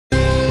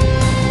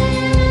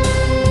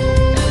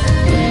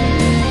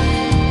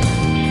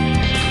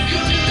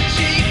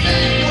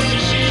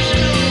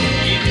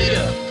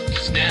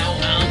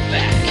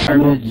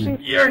garbage.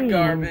 You're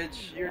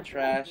garbage. You're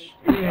trash.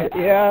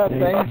 Yeah,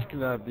 thanks,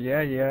 club.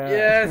 Yeah.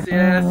 Yes. You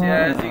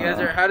guys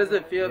are. How does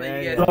it feel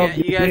that you guys can't?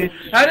 You guys.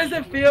 How does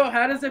it feel?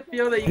 How does it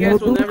feel that you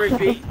guys will never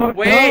be?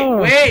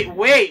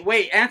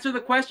 Wait. Answer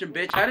the question,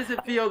 bitch. How does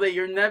it feel that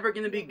you're never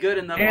gonna be good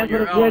enough on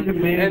your own,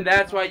 and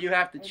that's why you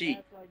have to cheat?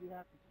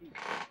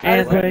 How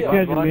does it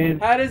feel?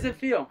 How does it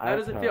feel? How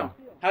does it feel?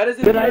 How does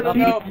it feel to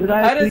know?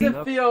 How does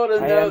it feel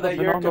to know that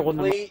you're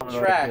complete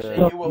trash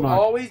and you will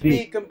always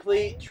be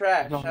complete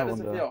trash? How does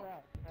it feel?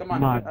 Come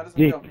on. How does it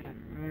feel?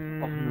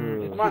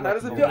 Come on. How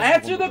does it feel?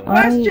 Answer the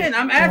question.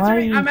 I'm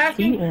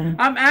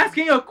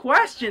asking a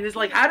question. It's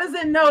like, how does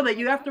it know that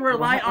you have to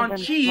rely on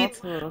cheats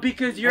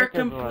because you're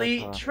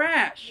complete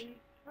trash?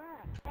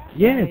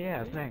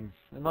 Yeah, thanks.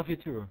 I love you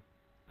too.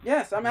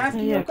 Yes, I'm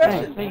asking you a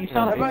question.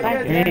 How about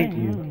you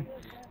guys?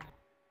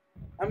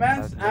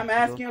 I'm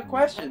asking a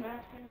question.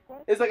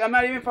 It's like, I'm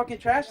not even fucking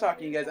trash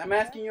talking you guys. I'm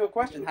asking you a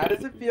question. How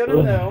does it feel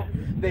to know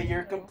that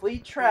you're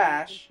complete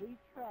trash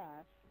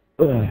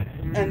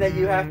and that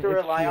you have to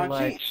rely on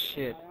cheats?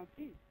 Shit.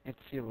 It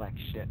feels like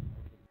shit.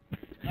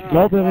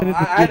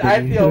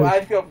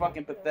 I feel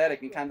fucking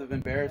pathetic and kind of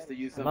embarrassed to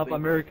use something. Love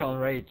American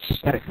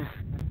rage.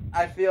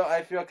 I feel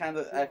kind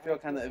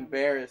of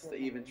embarrassed to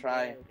even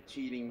try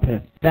cheating.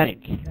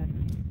 Pathetic.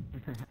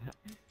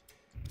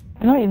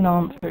 I'm not even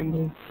answering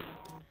you.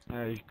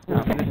 Ja, ich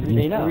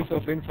grüße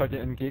auf jeden Fall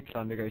den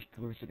MG-Clan, Digga. Ich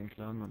grüße den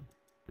Clan, Mann.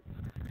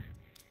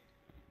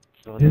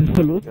 Das ist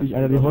so lustig,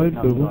 Alter, die heulen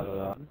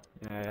so.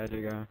 Ja,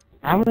 Digga.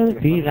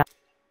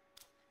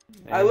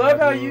 I love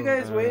how you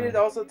guys waited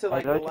also to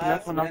like the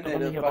last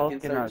minute to fucking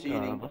start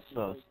cheating.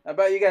 How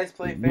about you guys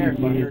play fair,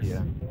 fuckers?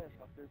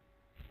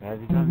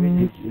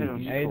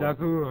 Ey,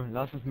 Daku,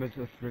 lass uns mit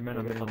Streamern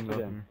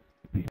machen.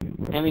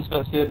 And we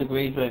supposed 2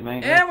 degrees right,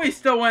 mate. And we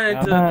still went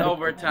into the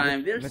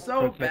overtime. They're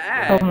so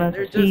bad.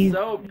 They're just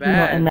so bad.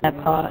 Not in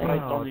that party.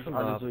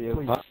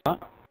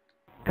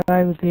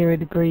 Guy with 0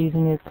 degrees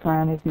and his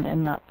clan isn't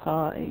in that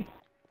party.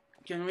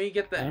 Can we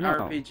get the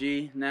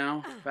RPG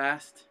now,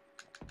 fast?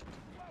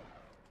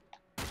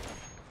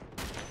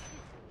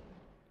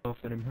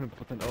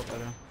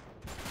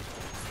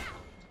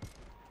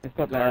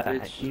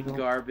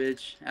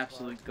 Garbage,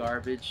 absolute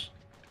garbage.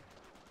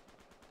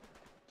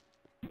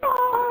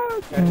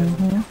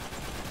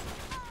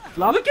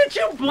 Look at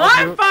you,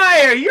 blind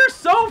fire! You're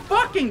so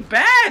fucking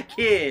bad,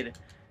 kid!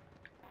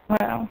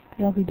 Wow,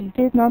 the RPG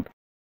did not.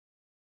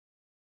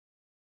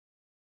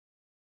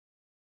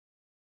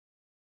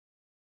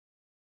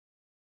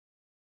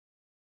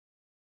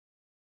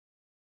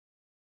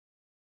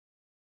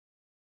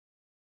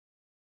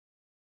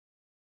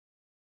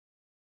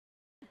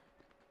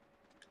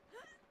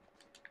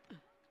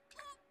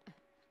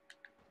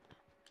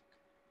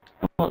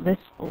 What this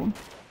for?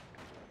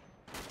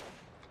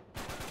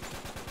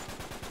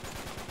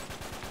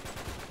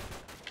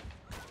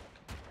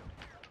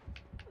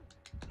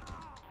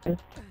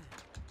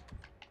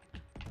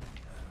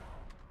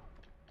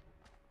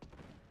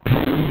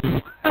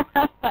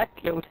 I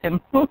killed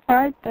him.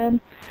 Alright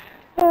then.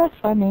 That's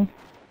funny.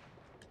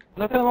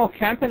 Look at them all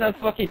camping that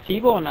fucking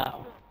T-ball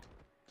now.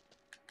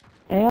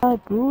 They are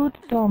good,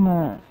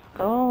 Thomas.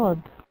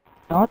 God.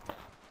 Not.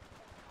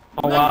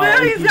 Oh,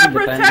 wow, He's got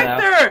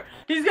Protector!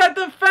 He's got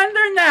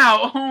Defender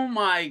now! Oh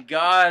my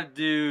god,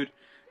 dude.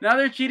 Now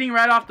they're cheating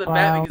right off the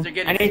bat because they're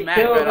getting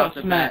smacked right off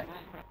the bat.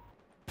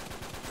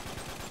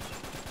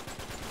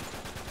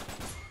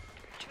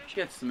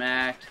 Get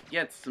smacked,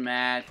 get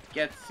smacked,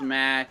 get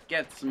smacked,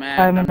 get smacked.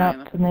 Coming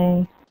up to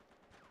me.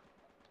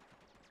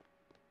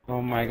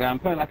 Oh my god, I'm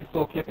putting like a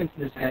full clip into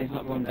this guy, he's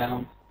not going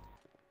down.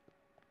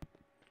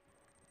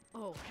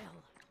 Oh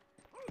hell.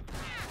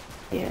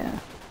 Yeah.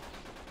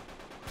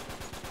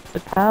 The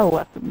power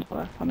weapons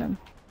work on him.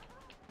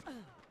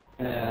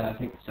 I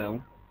think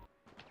so.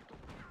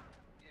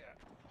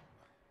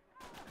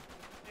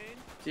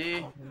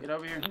 See, get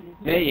over here.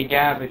 Yeah, you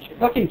garbage.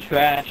 Fucking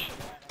trash.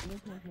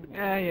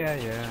 Yeah.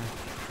 Yeah.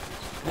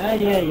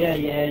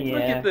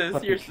 Look at this,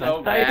 Fucking you're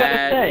so trash.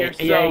 bad. You're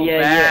so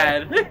bad.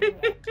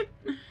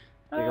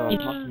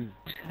 He's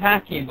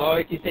hacking,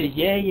 boy. He says,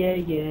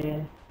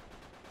 yeah.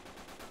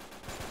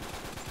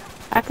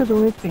 Hackers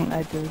always think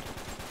they do.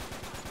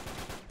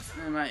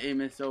 My aim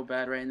is so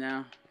bad right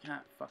now.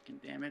 God fucking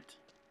damn it.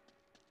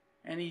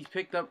 And he's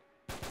picked up.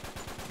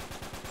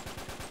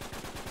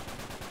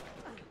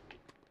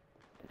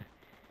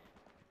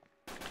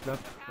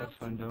 That's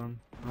fun doing.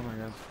 Oh my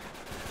god.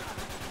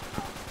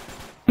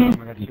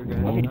 You're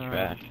fucking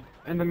trash.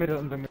 In the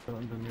middle.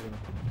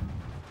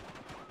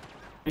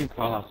 3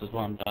 call-outs is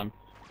what I'm done.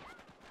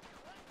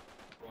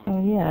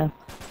 Oh yeah.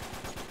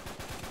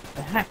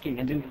 The hacking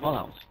and doing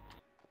call-outs.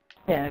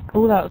 Yeah,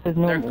 call-outs is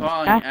normal. They're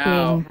calling Hacking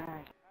out.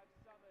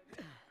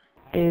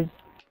 is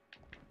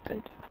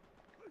good.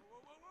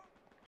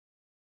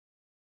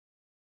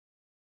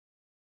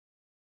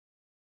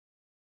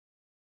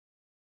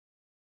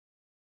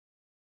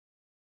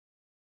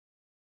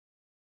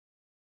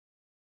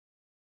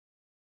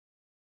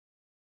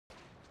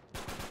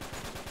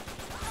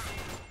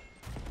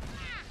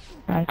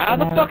 How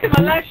the fuck am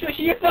I live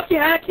switching? You're fucking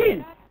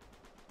hacking!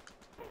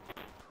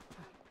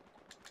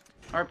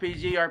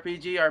 RPG,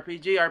 RPG,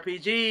 RPG,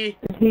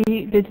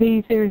 RPG. Did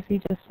he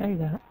seriously just say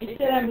that? He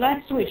said I'm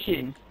lag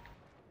switching.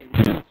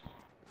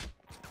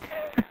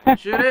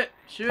 Shoot it,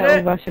 shoot Total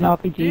it. Russian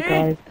RPG,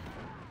 guys.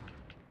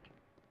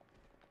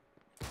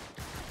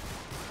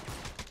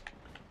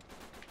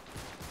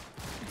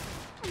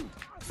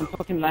 I'm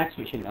fucking lag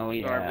switching. Oh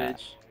yeah.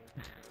 Garbage.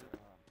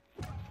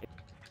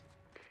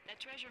 That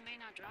treasure may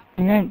not drop.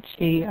 I don't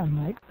cheat,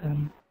 I'm like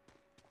them.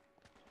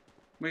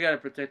 We gotta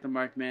protect the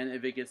marked man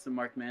if it gets the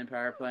marked man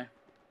power play.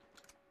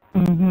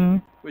 Mm-hmm.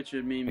 Which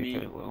would mean me.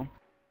 It will.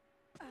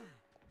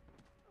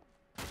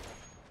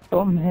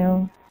 Bottom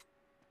hill.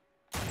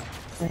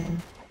 Power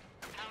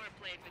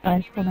play for the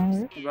Nice one,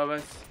 Eric. Above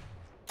us.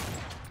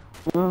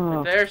 Oh,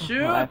 Right there,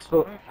 shoot!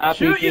 RPG,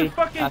 Shoot, you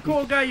fucking RPG.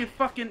 cool guy, you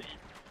fucking...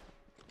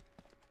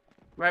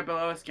 Right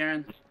below us,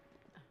 Karen.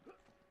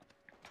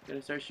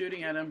 Gotta start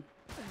shooting at him.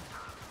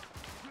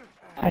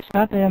 I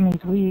shot him,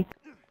 he's weak.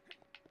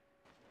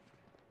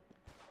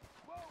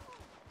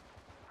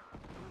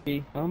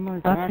 Oh my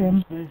Got god.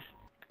 him.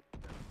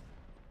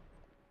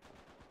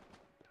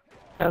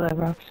 Got that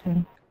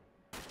Russian.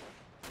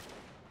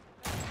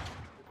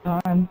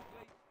 Got him.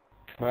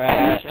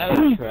 Trash. That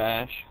was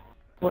trash.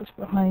 What's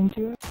behind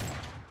you?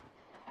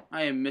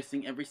 I am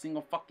missing every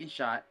single fucking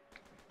shot.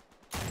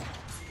 The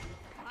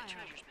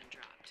treasure's been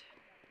dropped.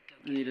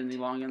 I need a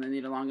long gun, I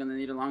need a long gun, I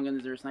need a long gun.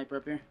 Is there a sniper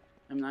up here?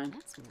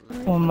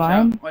 M9. Or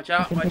mine? Watch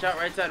out, watch out,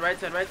 right side, right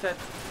side, right side.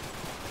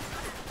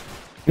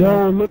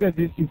 Yo, look at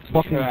this, you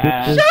fucking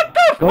bitches. Shut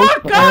the Go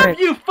fuck for up, Eric.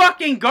 you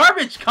fucking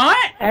garbage cunt!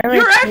 Eric,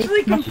 You're actually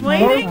take my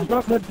complaining?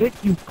 smoke. Suck the dick,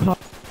 you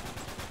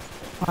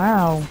cunt.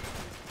 Wow.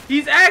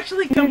 He's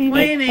actually Dude, he's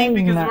complaining saying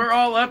because that. we're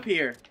all up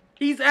here.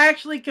 He's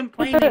actually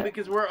complaining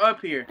because we're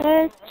up here.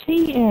 That's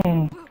cheating.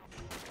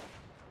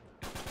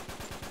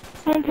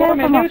 Don't care Well,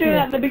 man, from you up do that here.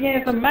 at the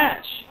beginning of the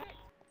match.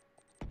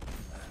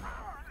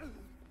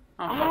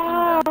 I'm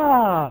fucking done.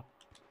 Ah!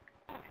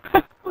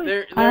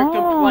 They're Ah.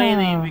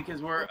 complaining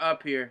because we're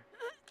up here.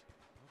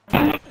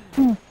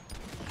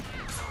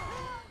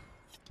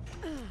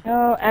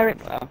 Oh,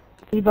 Eric. Wow.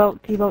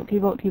 T-boat, T-boat,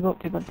 T-boat, T-boat,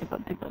 T-boat,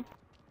 T-boat, T-boat.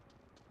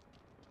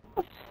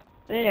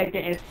 They are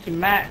getting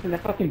smacked in the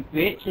fucking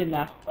bitch in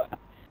the...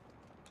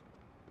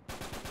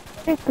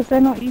 Yeah, because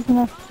they're not using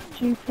a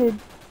stupid,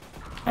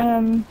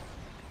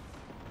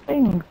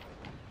 things.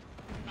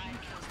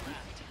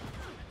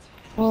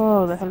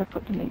 Whoa, the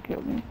helicopter nearly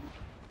killed me.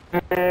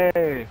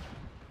 Hey!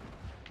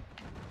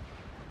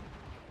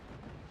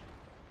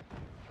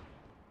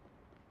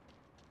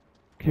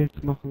 Kids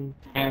machen.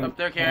 Up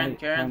there, Karen,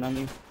 Karen. On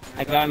you.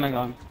 I got him, I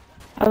got him.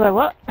 I was like,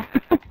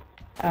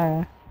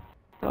 what?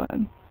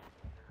 Fun.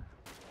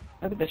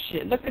 Look at the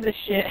shit, look at the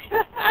shit.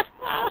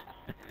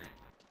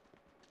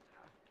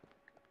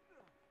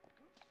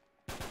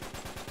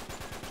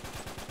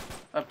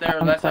 Up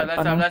there, left side,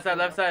 left side, left side,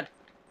 left side.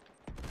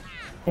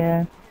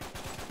 Yeah.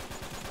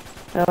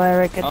 So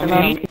Eric, get the On me,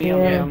 last on me,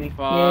 kill. on me.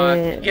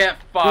 Fuck. Get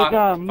fucked,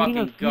 Nigga,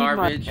 fucking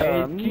garbage.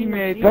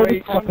 Teammate, go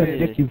to fucking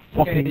dick, you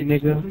fucking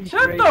nigga.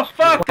 Shut the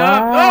fuck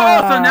up!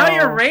 Wow. Oh, so now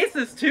you're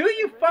racist too,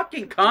 you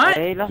fucking cunt?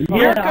 Hey, let's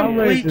You're go.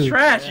 complete racist.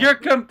 trash. You're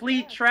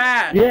complete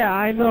trash. Yeah,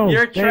 I know.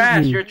 You're Thank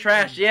trash. you. You're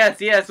trash. Yes,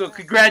 yes. Well,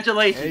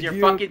 congratulations. Hey, You're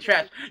dude. fucking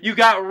trash. You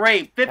got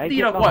raped. 50 to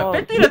get the what? hog.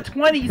 50 to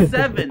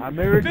 27.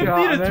 America, 50 to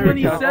America,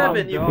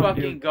 27. You calm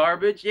fucking down,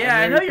 garbage. Yeah,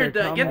 I know America, you're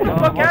done. calm Get the down.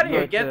 fuck out of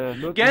here. Look,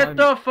 look, Get man.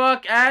 the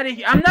fuck out of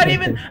here. I'm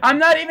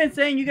not even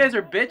saying you guys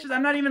are bitches.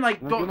 I'm not even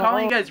like Look at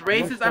calling you the guys hog.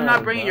 racist. Look I'm not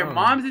down, bringing your down.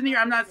 moms in here.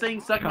 I'm not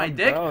saying suck my Calm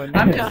dick. down.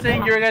 I'm just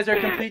saying you guys are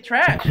complete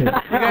trash. You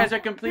guys are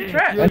complete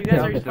trash. You guys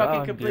are Calm fucking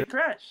down, complete dude.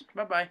 trash.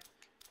 Bye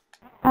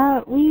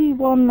bye. We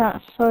won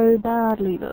that so badly though.